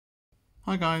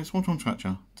Hi guys, One Tom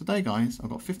Scratcher. Today guys, I've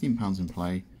got £15 in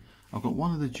play. I've got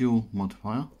one of the dual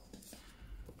multiplier.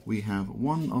 We have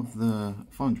one of the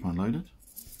 £500 loaded.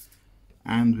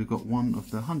 And we've got one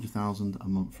of the 100,000 a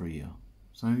month for a year.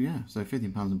 So yeah, so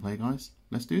 £15 in play guys.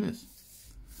 Let's do this.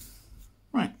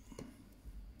 Right.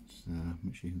 Just,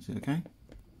 make sure you can see it okay.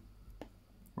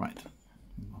 Right.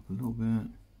 Move up a little bit.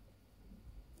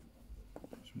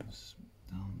 Just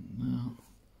down now.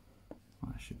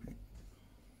 Right, should be.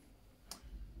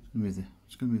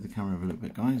 Just going to move the camera over a little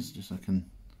bit, guys, just so I can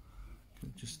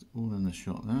get just all in the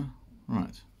shot there.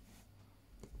 Right.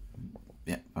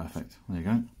 Yeah, perfect. There you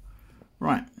go.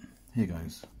 Right, here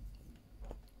goes.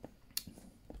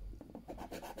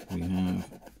 We have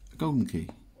a golden key.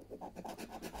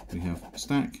 We have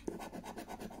stack,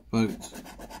 boat,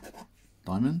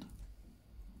 diamond.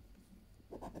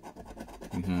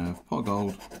 We have pot of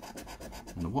gold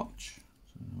and a watch.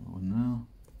 So one now.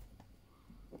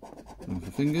 And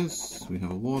for fingers, we have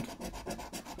a wad,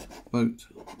 boat,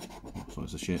 so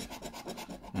it's a ship,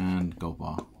 and gold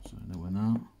bar. So nowhere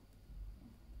now.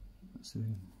 Let's see.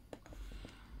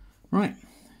 Right.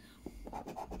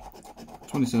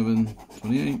 27,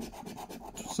 28,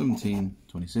 17,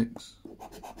 26,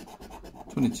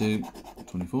 22,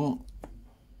 24,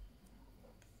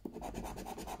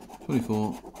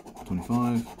 24,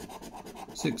 25,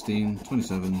 16,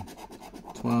 27,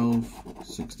 12,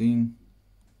 16,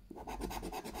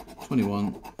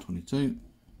 21, 22,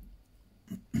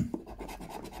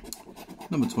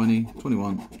 number 20,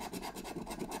 21,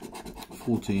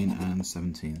 14 and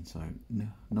 17, so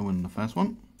no one in the first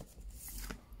one.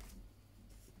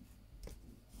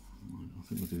 I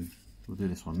think we'll do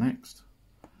this one next.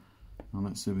 Now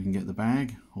let's see if we can get the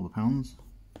bag or the pounds.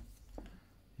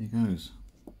 Here goes.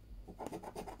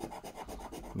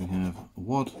 We have a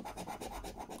wad,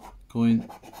 coin,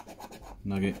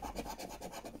 nugget,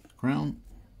 crown,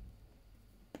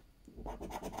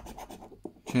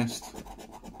 chest,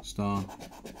 star,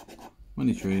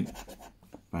 money tree,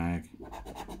 bag,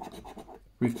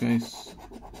 briefcase,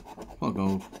 pot of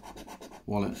gold,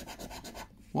 wallet,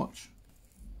 watch,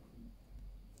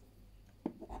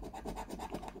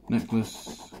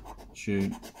 necklace,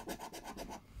 shoe,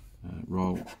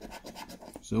 roll,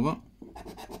 silver,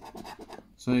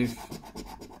 safe,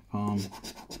 palm,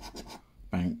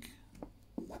 bank,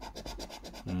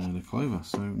 and a clover.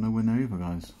 So nowhere near either,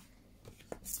 guys.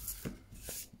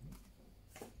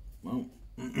 Well,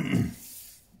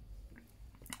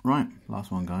 right,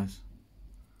 last one, guys.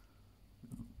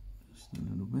 Just a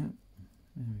little bit.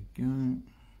 There we go.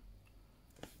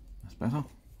 That's better.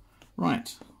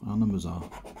 Right, our numbers are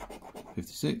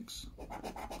 56,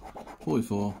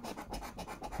 44,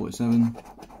 47,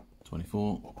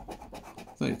 24,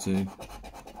 32,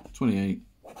 28,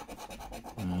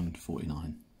 and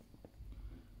 49.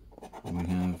 And we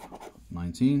have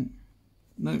 19,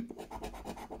 no,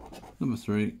 number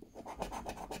 3,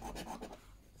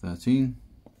 13,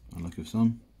 unlucky with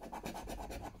some,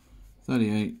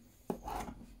 38,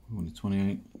 only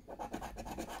 28,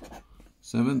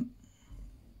 7,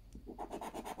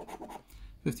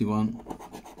 51,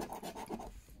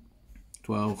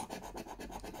 12,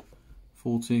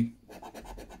 40,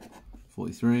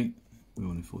 43, we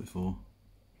wanted 44,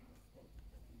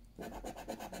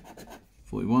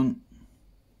 41,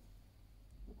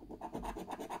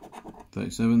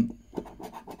 37,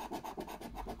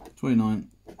 29,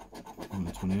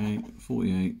 28,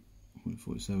 48,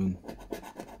 47,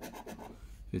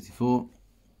 54,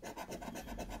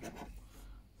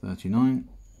 39,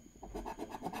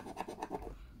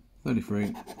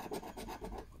 33,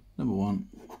 number 1,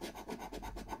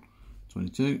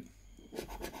 22,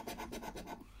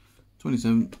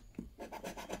 27,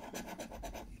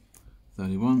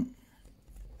 31,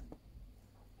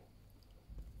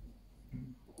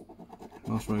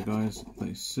 last row guys,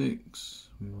 36,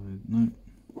 we wanted, no,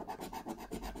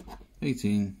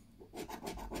 18,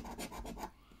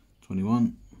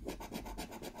 21,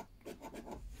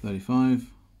 35,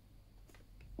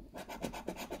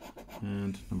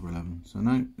 and number 11. So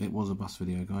no, it was a bus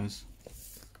video, guys.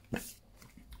 But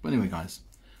anyway, guys,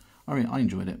 I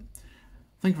enjoyed it.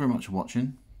 Thank you very much for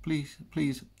watching. Please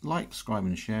like, subscribe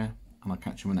and share, and I'll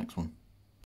catch you in the next one.